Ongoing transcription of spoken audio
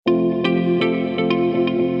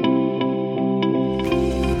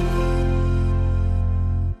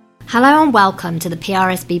Hello and welcome to the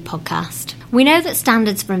PRSB podcast. We know that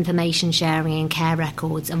standards for information sharing and care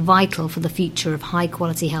records are vital for the future of high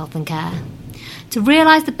quality health and care. To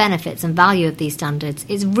realise the benefits and value of these standards,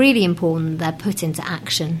 it's really important that they're put into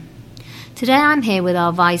action. Today I'm here with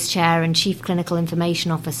our Vice Chair and Chief Clinical Information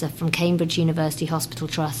Officer from Cambridge University Hospital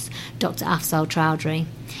Trust, Dr. Afzal Chaudhry.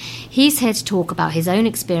 He's here to talk about his own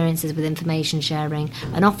experiences with information sharing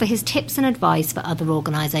and offer his tips and advice for other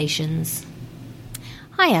organisations.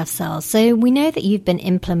 Hi Afzal, so we know that you've been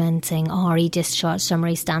implementing RE Discharge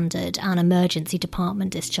Summary Standard and Emergency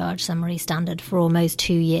Department Discharge Summary Standard for almost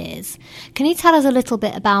 2 years. Can you tell us a little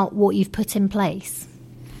bit about what you've put in place?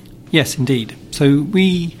 Yes, indeed. So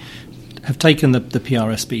we have taken the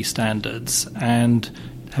PRSB standards and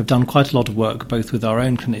have done quite a lot of work both with our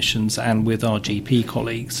own clinicians and with our GP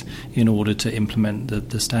colleagues in order to implement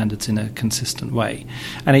the standards in a consistent way.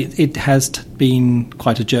 And it has been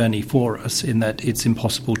quite a journey for us in that it's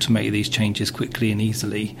impossible to make these changes quickly and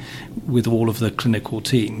easily with all of the clinical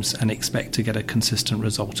teams and expect to get a consistent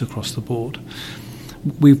result across the board.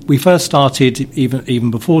 We first started, even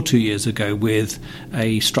before 2 years ago, with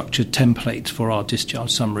a structured template for our discharge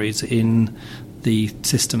summaries in the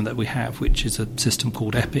system that we have, which is a system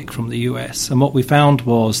called EPIC from the US. And what we found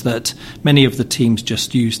was that many of the teams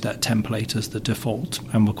just used that template as the default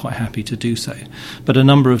and were quite happy to do so. But a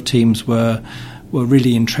number of teams were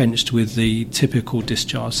really entrenched with the typical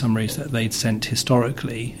discharge summaries that they'd sent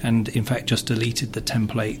historically and in fact just deleted the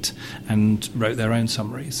template and wrote their own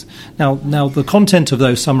summaries. Now the content of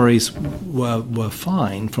those summaries were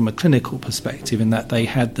fine from a clinical perspective in that they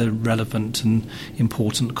had the relevant and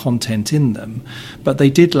important content in them, but they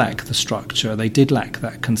did lack the structure, they did lack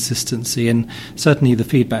that consistency, and certainly the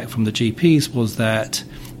feedback from the GPs was that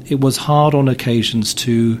it was hard on occasions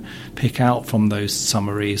to pick out from those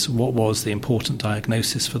summaries what was the important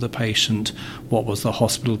diagnosis for the patient, what was the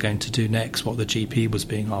hospital going to do next, what the GP was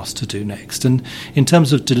being asked to do next. And in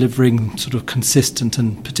terms of delivering sort of consistent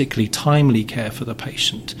and particularly timely care for the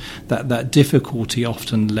patient, that difficulty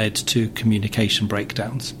often led to communication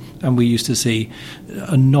breakdowns. And we used to see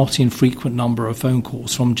a not infrequent number of phone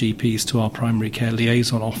calls from GPs to our primary care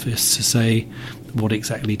liaison office to say, what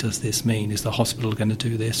exactly does this mean? Is the hospital going to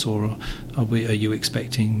do this, or are you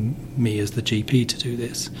expecting me as the GP to do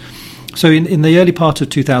this? So in the early part of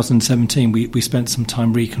 2017, we spent some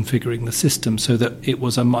time reconfiguring the system so that it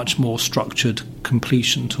was a much more structured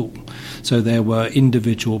completion tool. So there were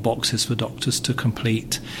individual boxes for doctors to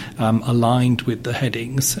complete, aligned with the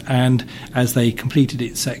headings, and as they completed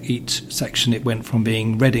each section, it went from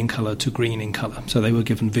being red in colour to green in colour. So they were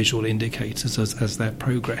given visual indicators as their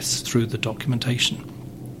progress through the documentation.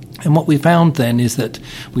 And what we found then is that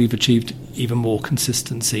we've achieved even more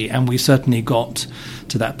consistency, and we certainly got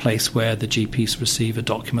to that place where the GPs receive a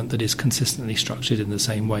document that is consistently structured in the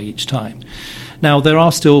same way each time. Now, there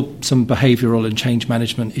are still some behavioural and change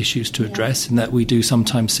management issues to address in that we do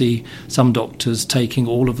sometimes see some doctors taking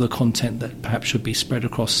all of the content that perhaps should be spread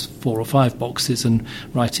across 4 or 5 boxes and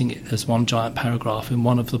writing it as one giant paragraph in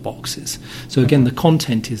one of the boxes. So again, the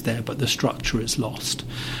content is there, but the structure is lost.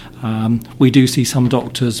 We do see some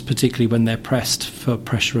doctors, particularly when they're pressed for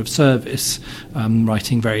pressure of service,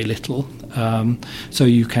 writing very little. So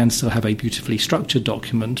you can still have a beautifully structured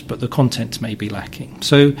document, but the content may be lacking.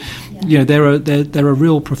 So, there are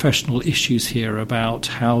real professional issues here about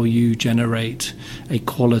how you generate a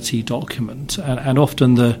quality document. And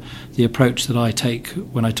often the approach that I take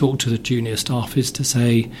when I talk to the junior staff is to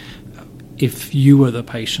say, if you were the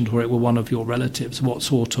patient or it were one of your relatives, what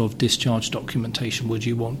sort of discharge documentation would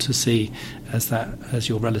you want to see as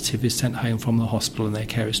your relative is sent home from the hospital and their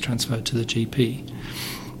care is transferred to the GP?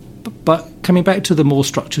 But coming back to the more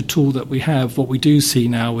structured tool that we have, what we do see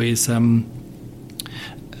now is, as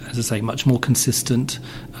I say, much more consistent.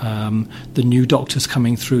 The new doctors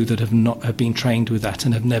coming through that have been trained with that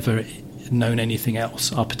and have never known anything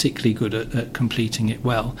else are particularly good at completing it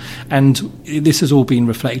well. And this has all been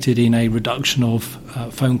reflected in a reduction of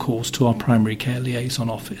phone calls to our primary care liaison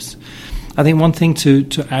office. I think one thing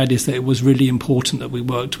to add is that it was really important that we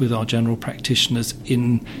worked with our general practitioners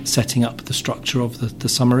in setting up the structure of the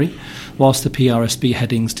summary. Whilst the PRSB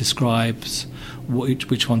headings describes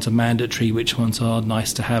which ones are mandatory, which ones are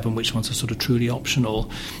nice to have, and which ones are sort of truly optional,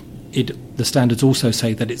 the standards also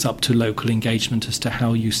say that it's up to local engagement as to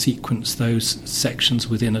how you sequence those sections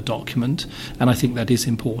within a document, and I think that is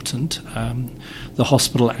important. The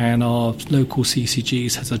hospital and our local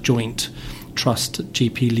CCGs has a joint trust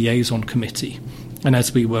GP liaison committee, and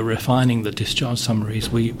as we were refining the discharge summaries,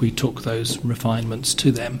 we took those refinements to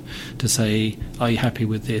them to say, are you happy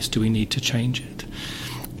with this? Do we need to change it?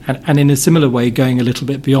 And in a similar way, going a little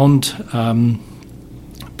bit beyond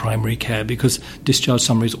primary care, because discharge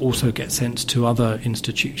summaries also get sent to other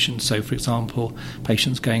institutions. So, for example,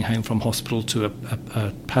 patients going home from hospital to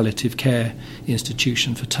a palliative care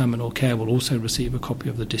institution for terminal care will also receive a copy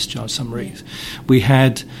of the discharge summaries. We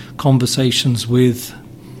had conversations with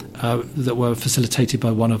that were facilitated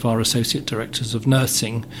by one of our associate directors of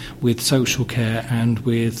nursing with social care and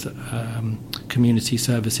with community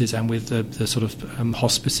services and with the sort of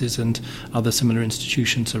hospices and other similar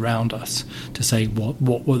institutions around us to say what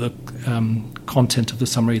were the content of the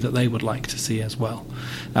summary that they would like to see as well.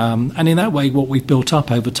 And in that way, what we've built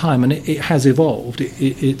up over time, and it has evolved,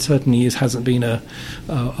 it certainly hasn't been a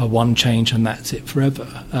one change and that's it forever.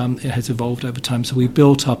 It has evolved over time. So we've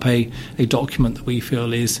built up a document that we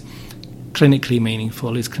feel is clinically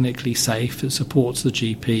meaningful, is clinically safe, it supports the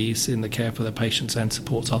GPs in the care for their patients and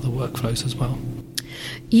supports other workflows as well.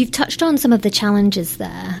 You've touched on some of the challenges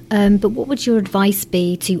there, but what would your advice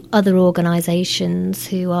be to other organisations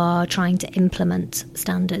who are trying to implement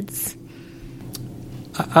standards?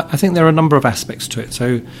 I think there are a number of aspects to it.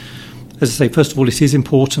 So, as I say, first of all, it is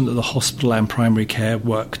important that the hospital and primary care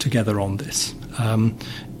work together on this.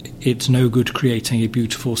 It's no good creating a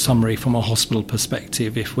beautiful summary from a hospital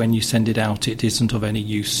perspective if when you send it out it isn't of any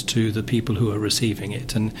use to the people who are receiving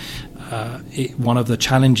it. And one of the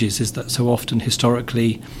challenges is that so often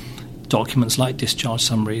historically documents like discharge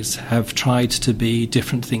summaries have tried to be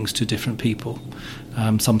different things to different people.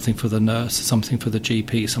 Something for the nurse, something for the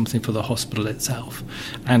GP, something for the hospital itself.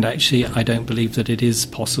 And actually, I don't believe that it is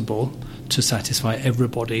possible to satisfy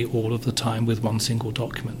everybody all of the time with one single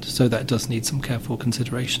document. So that does need some careful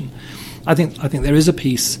consideration. I think there is a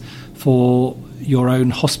piece for your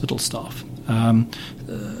own hospital staff.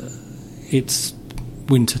 It's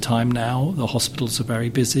winter time now. The hospitals are very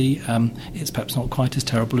busy. It's perhaps not quite as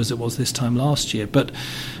terrible as it was this time last year, but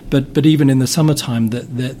even in the summertime,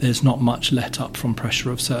 there's not much let up from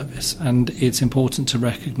pressure of service, and it's important to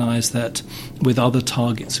recognise that with other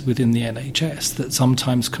targets within the NHS, that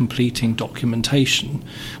sometimes completing documentation,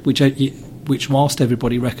 which whilst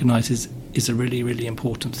everybody recognises is a really, really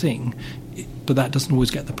important thing, but that doesn't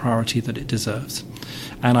always get the priority that it deserves.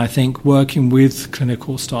 And I think working with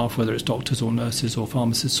clinical staff, whether it's doctors or nurses or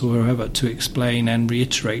pharmacists or whoever, to explain and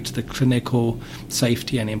reiterate the clinical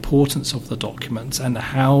safety and importance of the documents and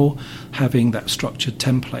how having that structured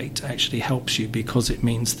template actually helps you, because it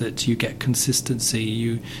means that you get consistency,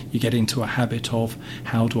 you get into a habit of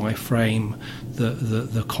how do I frame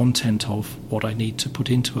the content of what I need to put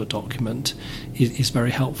into a document is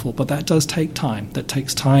very helpful. But that does take time. That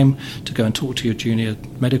takes time to go and talk to your junior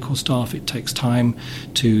medical staff. It takes time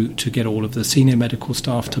to get all of the senior medical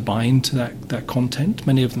staff to buy into that content.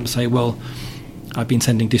 Many of them say, well, I've been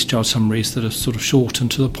sending discharge summaries that are sort of short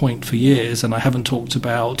and to the point for years, and I haven't talked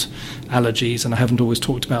about allergies and I haven't always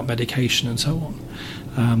talked about medication and so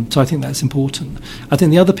on. So I think that's important. I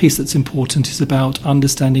think the other piece that's important is about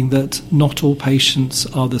understanding that not all patients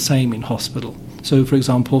are the same in hospital. So, for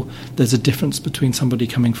example, there's a difference between somebody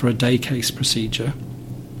coming for a day case procedure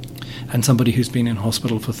and somebody who's been in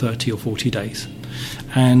hospital for 30 or 40 days.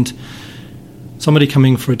 And somebody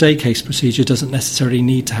coming for a day case procedure doesn't necessarily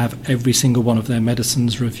need to have every single one of their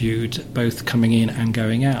medicines reviewed, both coming in and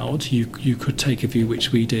going out. You could take a view,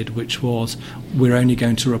 which we did, which was we're only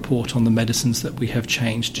going to report on the medicines that we have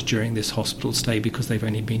changed during this hospital stay because they've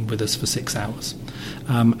only been with us for 6 hours.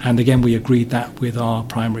 And again, we agreed that with our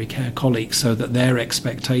primary care colleagues so that their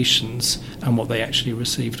expectations and what they actually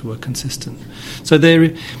received were consistent. So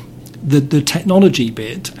the technology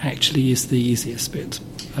bit actually is the easiest bit.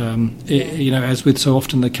 As with so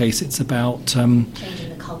often the case, it's about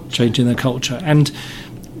changing the culture. And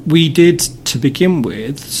we did, to begin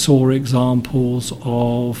with, saw examples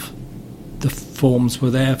of the forms were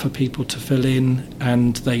there for people to fill in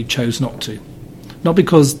and they chose not to. Not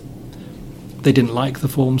because they didn't like the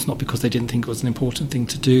forms, not because they didn't think it was an important thing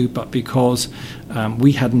to do, but because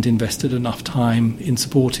we hadn't invested enough time in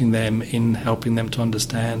supporting them, in helping them to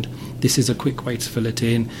understand this is a quick way to fill it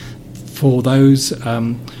in. For those,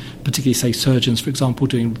 particularly, say, surgeons, for example,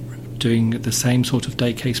 doing the same sort of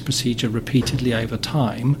day case procedure repeatedly over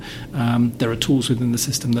time, there are tools within the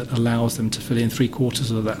system that allows them to fill in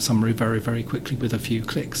 3/4 of that summary very, very quickly with a few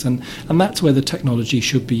clicks. And that's where the technology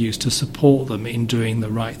should be used to support them in doing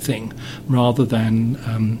the right thing, rather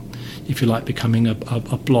than, if you like, becoming a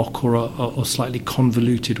block or a slightly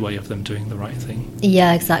convoluted way of them doing the right thing.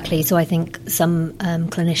 Yeah, exactly. So I think some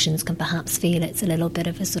clinicians can perhaps feel it's a little bit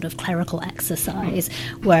of a sort of clerical exercise,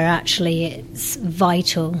 where actually it's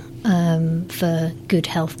vital for good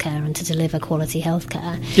healthcare and to deliver quality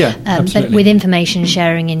healthcare. Yeah, absolutely. But with information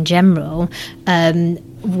sharing in general,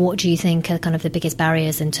 what do you think are kind of the biggest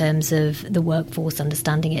barriers in terms of the workforce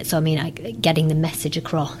understanding it? So, I mean, getting the message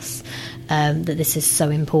across that this is so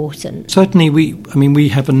important. Certainly, we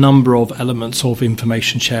have a number of elements of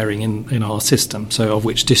information sharing in our system, so of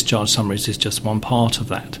which discharge summaries is just one part of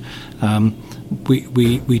that.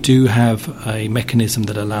 We do have a mechanism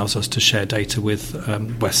that allows us to share data with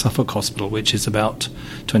West Suffolk Hospital, which is about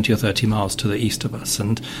 20 or 30 miles to the east of us,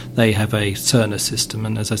 and they have a Cerner system,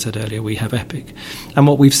 and as I said earlier, we have Epic. And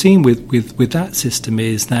what we've seen with that system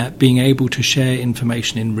is that being able to share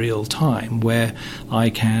information in real time, where I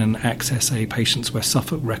can access a patient's West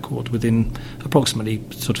Suffolk record within approximately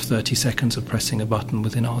sort of 30 seconds of pressing a button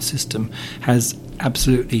within our system, has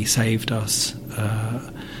absolutely saved us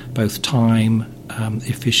both time,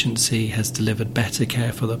 efficiency, has delivered better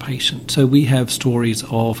care for the patient. So we have stories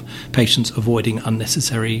of patients avoiding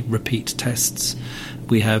unnecessary repeat tests.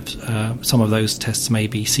 We have some of those tests may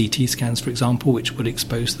be CT scans, for example, which would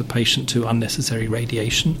expose the patient to unnecessary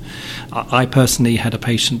radiation. I personally had a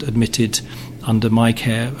patient admitted under my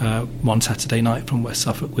care one Saturday night from West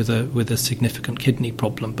Suffolk with a significant kidney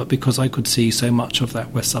problem, but because I could see so much of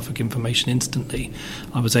that West Suffolk information instantly,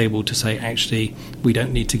 I was able to say, actually, we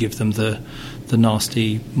don't need to give them the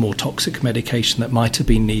nasty, more toxic medication that might have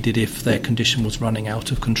been needed if their condition was running out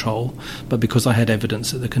of control. But because I had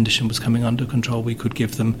evidence that the condition was coming under control, we could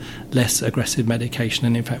give them less aggressive medication,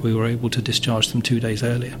 and in fact we were able to discharge them 2 days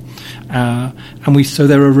earlier. So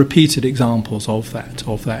there are repeated examples of that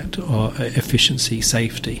efficiency,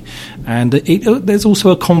 safety, and there's also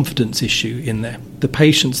a confidence issue in there. The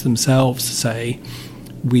patients themselves say,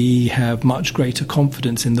 we have much greater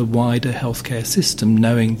confidence in the wider healthcare system,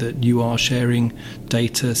 knowing that you are sharing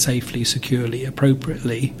data safely, securely,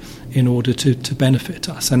 appropriately in order to benefit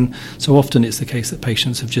us. And so often it's the case that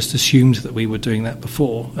patients have just assumed that we were doing that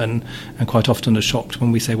before, and quite often are shocked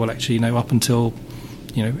when we say, well, actually, up until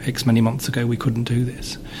X many months ago, we couldn't do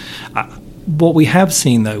this. What we have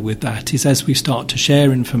seen, though, with that is as we start to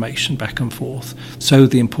share information back and forth, so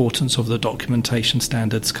the importance of the documentation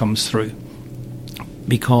standards comes through,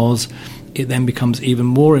 because it then becomes even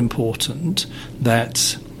more important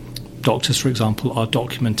that doctors, for example, are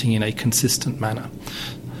documenting in a consistent manner.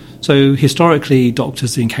 So historically,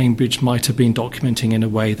 doctors in Cambridge might have been documenting in a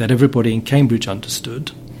way that everybody in Cambridge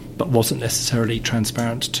understood, but wasn't necessarily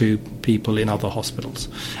transparent to people in other hospitals.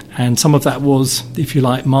 And some of that was, if you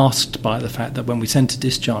like, masked by the fact that when we sent a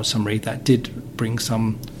discharge summary, that did bring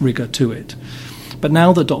some rigour to it. But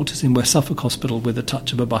now that doctors in West Suffolk Hospital, with a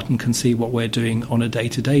touch of a button, can see what we're doing on a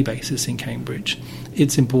day-to-day basis in Cambridge,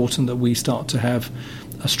 it's important that we start to have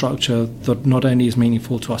a structure that not only is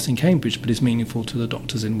meaningful to us in Cambridge, but is meaningful to the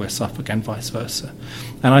doctors in West Suffolk and vice versa.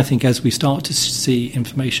 And I think as we start to see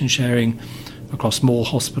information sharing across more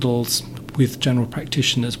hospitals with general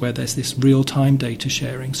practitioners where there's this real-time data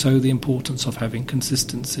sharing, so the importance of having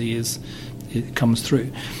consistency it comes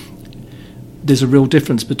through. There's a real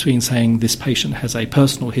difference between saying this patient has a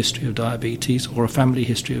personal history of diabetes or a family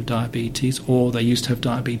history of diabetes, or they used to have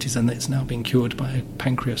diabetes and it's now been cured by a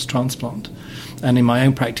pancreas transplant. And in my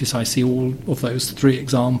own practice, I see all of those three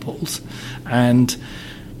examples. And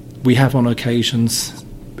we have on occasions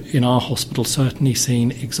in our hospital certainly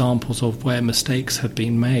seen examples of where mistakes have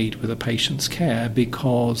been made with a patient's care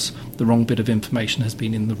because the wrong bit of information has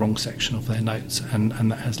been in the wrong section of their notes, and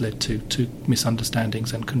that has led to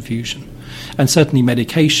misunderstandings and confusion. And certainly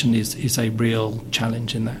medication is a real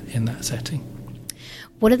challenge in that setting.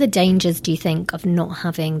 What are the dangers, do you think, of not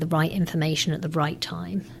having the right information at the right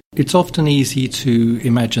time? It's often easy to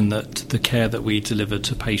imagine that the care that we deliver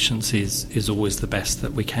to patients is always the best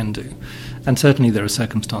that we can do. And certainly there are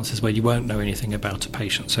circumstances where you won't know anything about a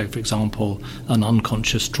patient. So, for example, an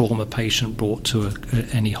unconscious trauma patient brought to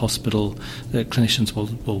any hospital, the clinicians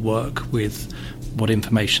will work with what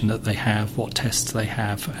information that they have, what tests they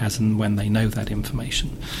have, as and when they know that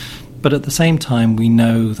information. But at the same time, we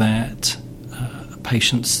know that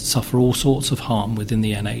patients suffer all sorts of harm within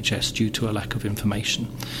the NHS due to a lack of information.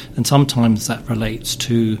 And sometimes that relates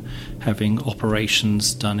to having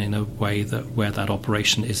operations done in a way that where that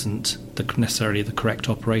operation isn't necessarily the correct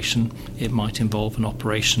operation. It might involve an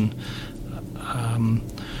operation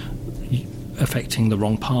affecting the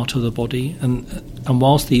wrong part of the body. And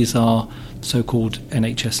whilst these are so-called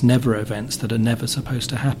NHS never events that are never supposed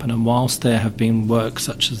to happen, and whilst there have been work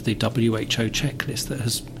such as the WHO checklist that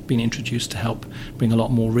has been introduced to help bring a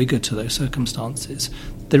lot more rigour to those circumstances,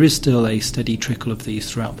 there is still a steady trickle of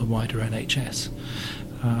these throughout the wider NHS.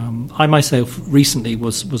 I myself recently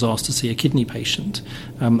was asked to see a kidney patient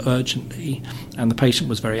urgently, and the patient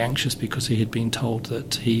was very anxious because he had been told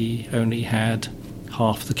that he only had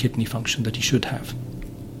half the kidney function that he should have.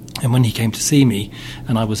 And when he came to see me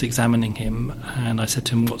and I was examining him, and I said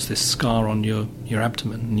to him, "What's this scar on your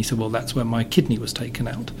abdomen?" And he said, "Well, that's where my kidney was taken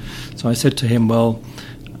out." So I said to him, "Well,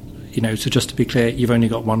 so just to be clear, you've only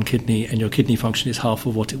got one kidney and your kidney function is half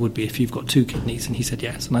of what it would be if you've got two kidneys." And he said,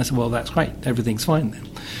 "Yes." And I said, "Well, that's great. Everything's fine then."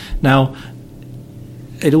 Now,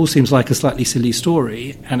 it all seems like a slightly silly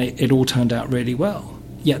story, and it all turned out really well.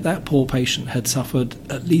 Yet that poor patient had suffered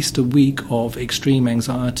at least a week of extreme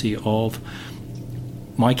anxiety of,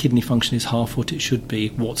 my kidney function is half what it should be,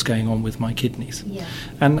 what's going on with my kidneys? Yeah.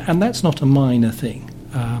 And that's not a minor thing.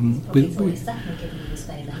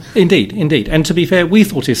 Indeed. And to be fair, we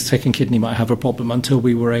thought his second kidney might have a problem until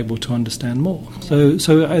we were able to understand more. Yeah.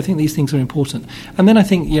 So I think these things are important. And then I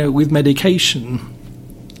think, with medication,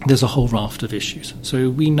 there's a whole raft of issues. So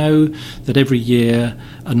we know that every year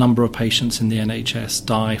a number of patients in the NHS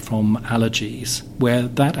die from allergies where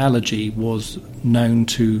that allergy was known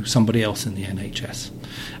to somebody else in the NHS.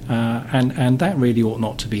 And that really ought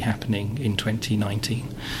not to be happening in 2019.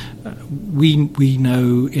 We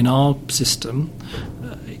know in our system,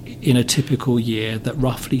 in a typical year, that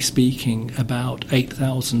roughly speaking about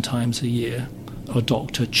 8,000 times a year a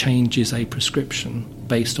doctor changes a prescription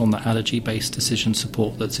based on the allergy-based decision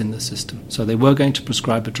support that's in the system. So they were going to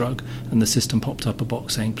prescribe a drug and the system popped up a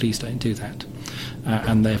box saying, "Please don't do that."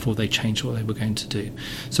 And therefore they changed what they were going to do.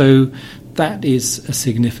 So that is a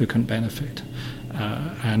significant benefit.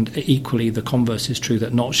 And equally, the converse is true,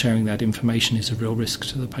 that not sharing that information is a real risk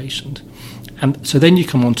to the patient. And so then you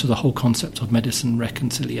come on to the whole concept of medicine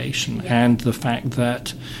reconciliation and the fact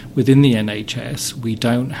that within the NHS we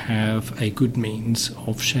don't have a good means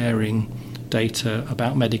of sharing data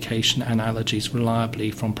about medication and allergies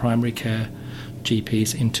reliably from primary care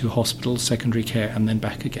GPs into hospitals, secondary care, and then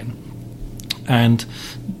back again. And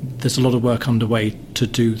there's a lot of work underway to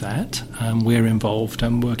do that. We're involved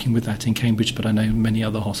and working with that in Cambridge, but I know many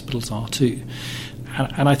other hospitals are too.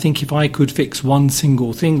 And I think if I could fix one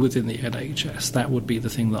single thing within the NHS, that would be the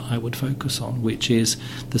thing that I would focus on, which is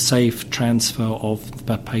the safe transfer of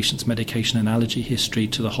the patient's medication and allergy history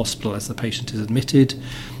to the hospital as the patient is admitted,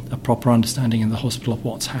 a proper understanding in the hospital of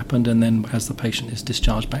what's happened, and then as the patient is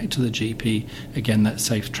discharged back to the GP, again, that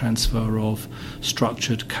safe transfer of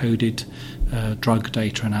structured, coded drug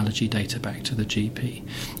data and allergy data back to the GP.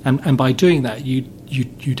 And by doing that,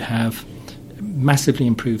 you'd have massively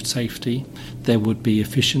improved safety. There would be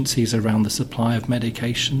efficiencies around the supply of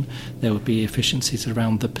medication. There would be efficiencies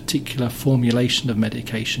around the particular formulation of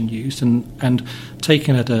medication used. And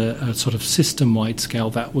taken at a sort of system-wide scale,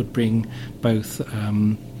 that would bring both,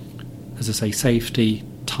 as I say, safety,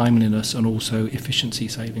 timeliness, and also efficiency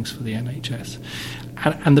savings for the NHS.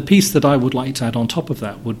 And the piece that I would like to add on top of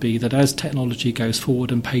that would be that as technology goes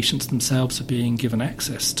forward and patients themselves are being given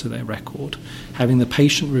access to their record, having the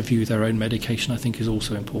patient review their own medication, I think, is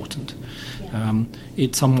also important. Yeah.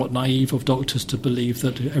 It's somewhat naive of doctors to believe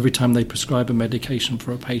that every time they prescribe a medication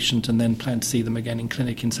for a patient and then plan to see them again in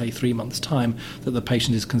clinic in, say, 3 months' time, that the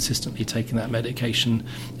patient is consistently taking that medication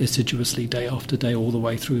assiduously day after day all the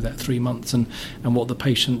way through that 3 months. And what the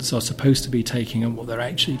patients are supposed to be taking and what they're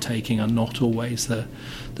actually taking are not always the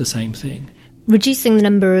same thing. Reducing the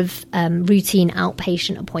number of routine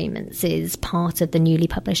outpatient appointments is part of the newly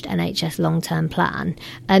published NHS long-term plan.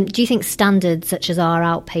 Do you think standards such as our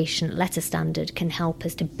outpatient letter standard can help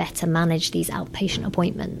us to better manage these outpatient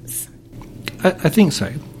appointments? I think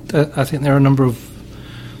so. I think there are a number of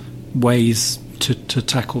ways to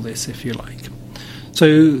tackle this, if you like.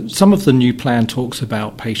 So some of the new plan talks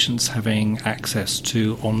about patients having access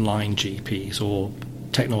to online GPs or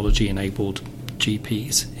technology-enabled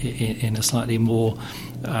GPs in a slightly more,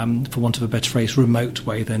 for want of a better phrase, remote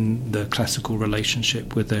way than the classical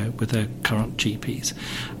relationship with the current GPs.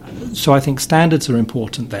 So I think standards are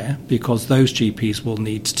important there because those GPs will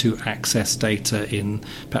need to access data in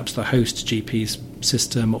perhaps the host GP's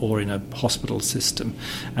system or in a hospital system.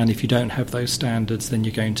 And if you don't have those standards, then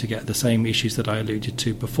you're going to get the same issues that I alluded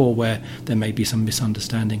to before, where there may be some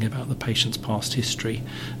misunderstanding about the patient's past history,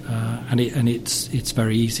 and it's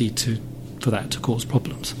very easy for that to cause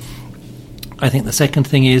problems. I think the second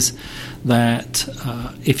thing is that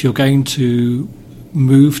if you're going to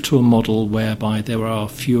move to a model whereby there are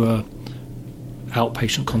fewer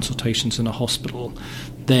outpatient consultations in a hospital,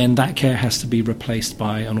 then that care has to be replaced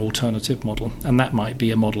by an alternative model. And that might be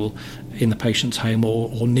a model in the patient's home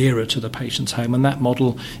or nearer to the patient's home. And that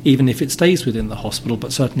model, even if it stays within the hospital,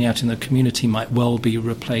 but certainly out in the community, might well be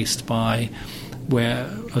replaced by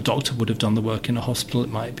where a doctor would have done the work in a hospital, it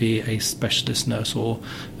might be a specialist nurse or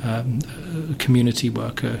a community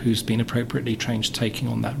worker who's been appropriately trained taking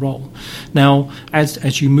on that role. Now,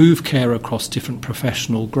 as you move care across different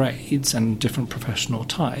professional grades and different professional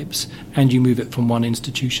types, and you move it from one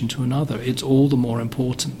institution to another, it's all the more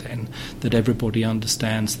important then that everybody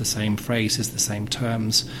understands the same phrases, the same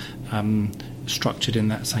terms, structured in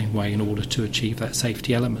that same way in order to achieve that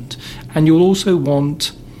safety element. And you'll also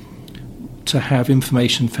want to have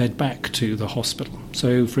information fed back to the hospital.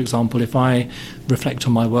 So, for example, if I reflect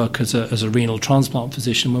on my work as a renal transplant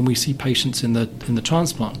physician, when we see patients in the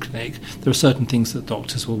transplant clinic, there are certain things that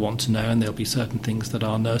doctors will want to know, and there'll be certain things that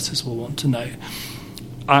our nurses will want to know.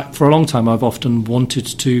 For a long time, I've often wanted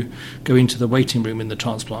to go into the waiting room in the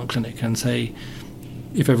transplant clinic and say,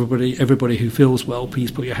 if everybody who feels well,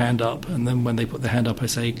 please put your hand up. And then when they put their hand up, I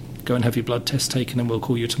say, go and have your blood test taken, and we'll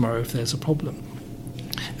call you tomorrow if there's a problem.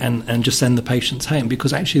 And just send the patients home,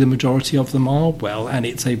 because actually the majority of them are well, and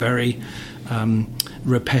it's a very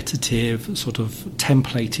repetitive, sort of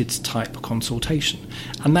templated type consultation.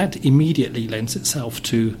 And that immediately lends itself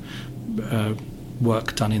to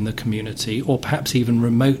work done in the community, or perhaps even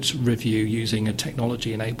remote review using a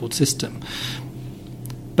technology-enabled system.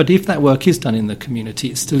 But if that work is done in the community,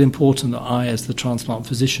 it's still important that I, as the transplant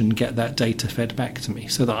physician, get that data fed back to me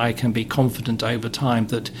so that I can be confident over time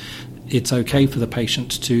that it's okay for the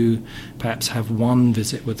patient to perhaps have one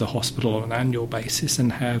visit with the hospital on an annual basis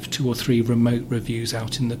and have 2 or 3 remote reviews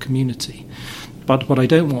out in the community. But what I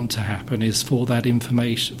don't want to happen is for that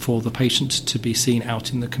information, for the patient to be seen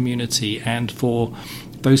out in the community, and for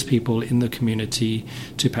those people in the community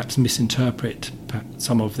to perhaps misinterpret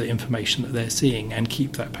some of the information that they're seeing and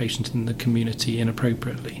keep that patient in the community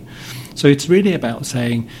inappropriately. So it's really about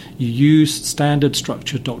saying you use standard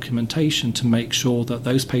structured documentation to make sure that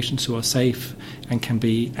those patients who are safe and can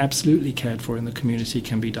be absolutely cared for in the community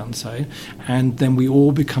can be done so. And then we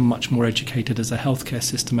all become much more educated as a healthcare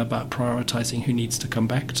system about prioritising who needs to come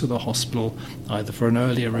back to the hospital, either for an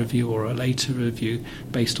earlier review or a later review,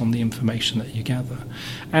 based on the information that you gather.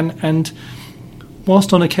 And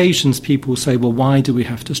whilst on occasions people say, well, why do we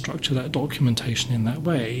have to structure that documentation in that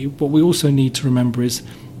way? What we also need to remember is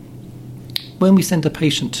when we send a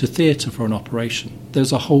patient to theatre for an operation,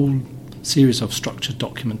 there's a whole series of structured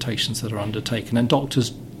documentations that are undertaken, and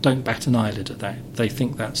doctors don't bat an eyelid at that. They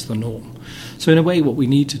think that's the norm. So in a way, what we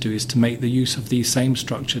need to do is to make the use of these same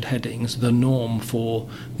structured headings the norm for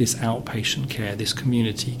this outpatient care, this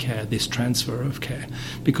community care, this transfer of care,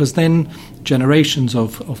 because then generations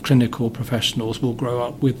of clinical professionals will grow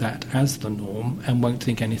up with that as the norm and won't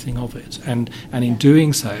think anything of it. And in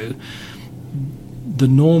doing so, the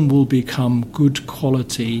norm will become good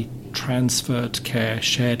quality transferred care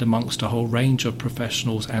shared amongst a whole range of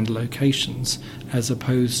professionals and locations, as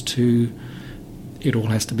opposed to it all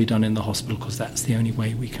has to be done in the hospital because that's the only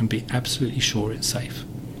way we can be absolutely sure it's safe.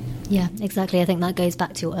 Yeah, exactly. I think that goes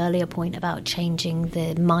back to your earlier point about changing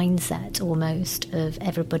the mindset almost of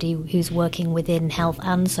everybody who's working within health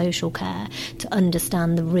and social care to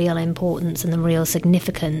understand the real importance and the real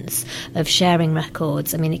significance of sharing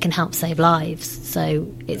records. I mean, it can help save lives. So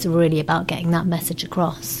it's really about getting that message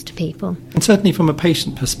across to people. And certainly from a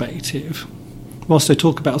patient perspective, whilst I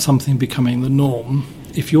talk about something becoming the norm,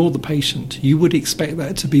 if you're the patient, you would expect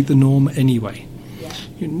that to be the norm anyway. Yeah.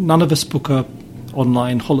 None of us book a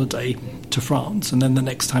online holiday to France and then the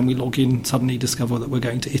next time we log in suddenly discover that we're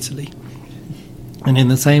going to Italy. And in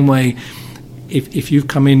the same way, if you've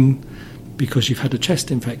come in because you've had a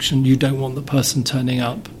chest infection, you don't want the person turning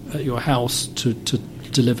up at your house to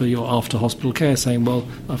deliver your after hospital care saying, well,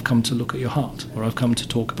 I've come to look at your heart, or I've come to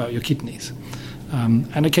talk about your kidneys.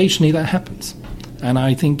 And occasionally that happens. And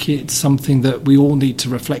I think it's something that we all need to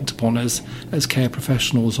reflect upon as care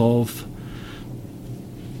professionals of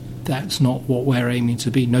that's not what we're aiming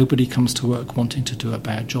to be. Nobody comes to work wanting to do a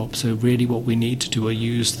bad job. So really what we need to do are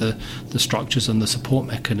use the structures and the support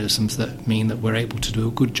mechanisms that mean that we're able to do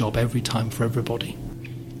a good job every time for everybody.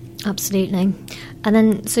 Absolutely. And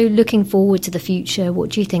then, so looking forward to the future,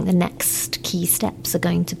 what do you think the next key steps are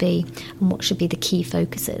going to be, and what should be the key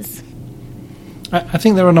focuses? I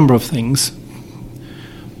think there are a number of things.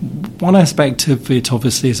 One aspect of it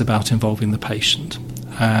obviously is about involving the patient.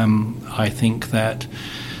 I think that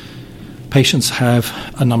patients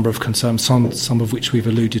have a number of concerns, some of which we've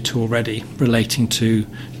alluded to already, relating to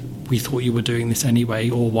we thought you were doing this anyway,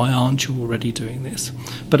 or why aren't you already doing this?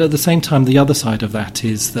 But at the same time, the other side of that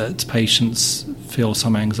is that patients feel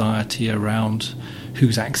some anxiety around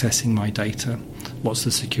who's accessing my data, what's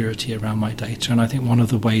the security around my data. And I think one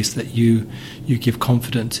of the ways that you give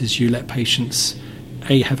confidence is you let patients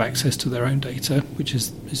have access to their own data, which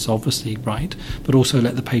is obviously right, but also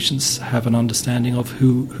let the patients have an understanding of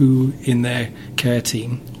who in their care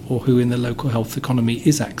team or who in the local health economy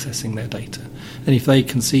is accessing their data. And if they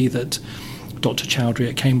can see that Dr. Chaudhry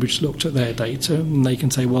at Cambridge looked at their data, and they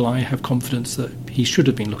can say, well, I have confidence that he should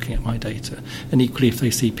have been looking at my data. And equally, if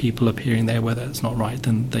they see people appearing there where that's not right,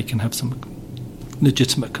 then they can have some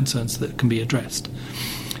legitimate concerns that can be addressed.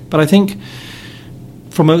 But I think,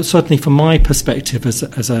 certainly from my perspective as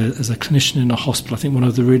a clinician in a hospital, I think one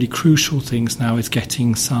of the really crucial things now is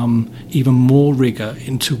getting some even more rigour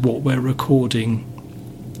into what we're recording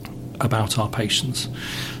about our patients.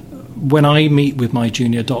 When I meet with my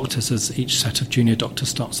junior doctors, as each set of junior doctors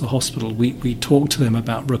starts the hospital, we talk to them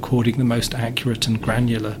about recording the most accurate and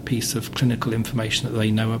granular piece of clinical information that they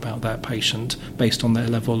know about that patient based on their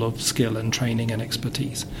level of skill and training and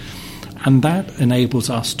expertise. And that enables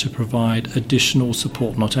us to provide additional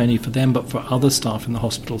support, not only for them, but for other staff in the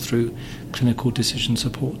hospital through clinical decision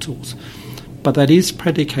support tools. But that is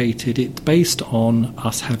predicated, it's based on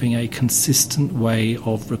us having a consistent way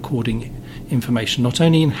of recording information, not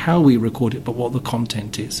only in how we record it, but what the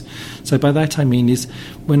content is. So by that I mean is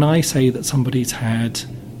when I say that somebody's had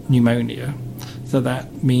pneumonia,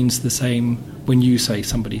 that means the same when you say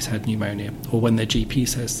somebody's had pneumonia, or when their GP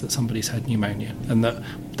says that somebody's had pneumonia, and that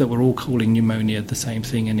we're all calling pneumonia the same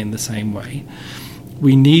thing and in the same way.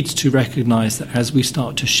 We need to recognise that as we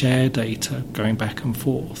start to share data going back and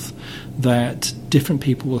forth, that different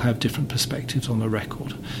people will have different perspectives on the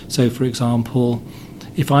record. So, for example,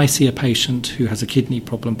 if I see a patient who has a kidney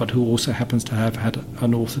problem but who also happens to have had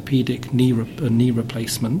an orthopaedic knee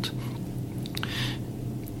replacement,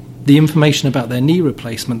 the information about their knee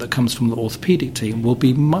replacement that comes from the orthopaedic team will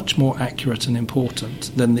be much more accurate and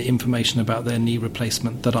important than the information about their knee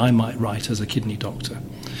replacement that I might write as a kidney doctor.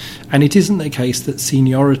 And it isn't the case that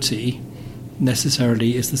seniority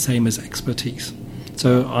necessarily is the same as expertise.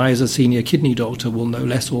 So I, as a senior kidney doctor, will know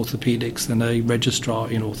less orthopaedics than a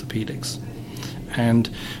registrar in orthopaedics. And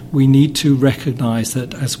we need to recognise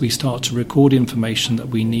that as we start to record information, that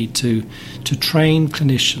we need to train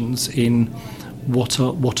clinicians in what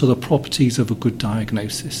are the properties of a good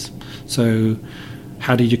diagnosis. So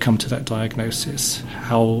how did you come to that diagnosis?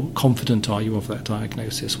 How confident are you of that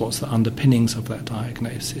diagnosis? What's the underpinnings of that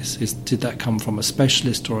diagnosis? Did that come from a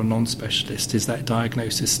specialist or a non-specialist? Is that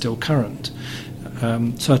diagnosis still current?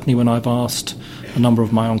 Certainly when I've asked a number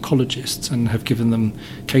of my oncologists and have given them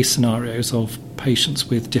case scenarios of patients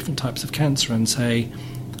with different types of cancer and say,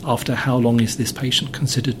 after how long is this patient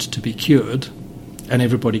considered to be cured? And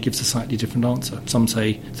everybody gives a slightly different answer. Some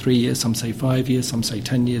say 3 years, some say 5 years, some say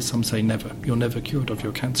 10 years, some say never. You're never cured of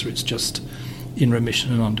your cancer. It's just in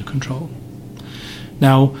remission and under control.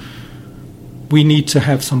 Now, we need to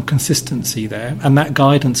have some consistency there, and that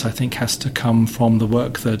guidance, I think, has to come from the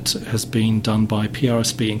work that has been done by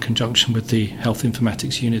PRSB in conjunction with the Health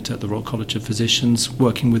Informatics Unit at the Royal College of Physicians,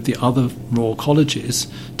 working with the other Royal Colleges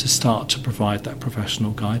to start to provide that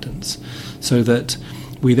professional guidance, so that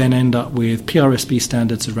we then end up with PRSB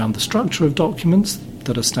standards around the structure of documents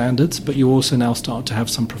that are standards, but you also now start to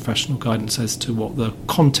have some professional guidance as to what the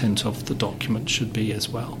content of the document should be as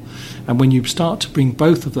well. And when you start to bring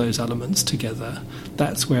both of those elements together,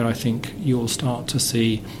 that's where I think you'll start to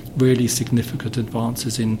see really significant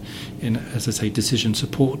advances in, as I say, decision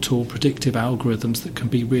support tool, predictive algorithms that can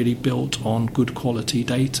be really built on good quality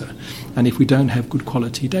data. And if we don't have good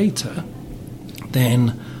quality data,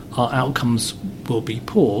 then our outcomes will be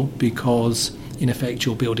poor, because in effect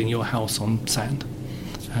you're building your house on sand,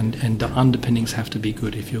 and the underpinnings have to be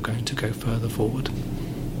good if you're going to go further forward.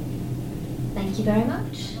 Thank you very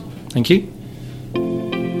much. Thank you.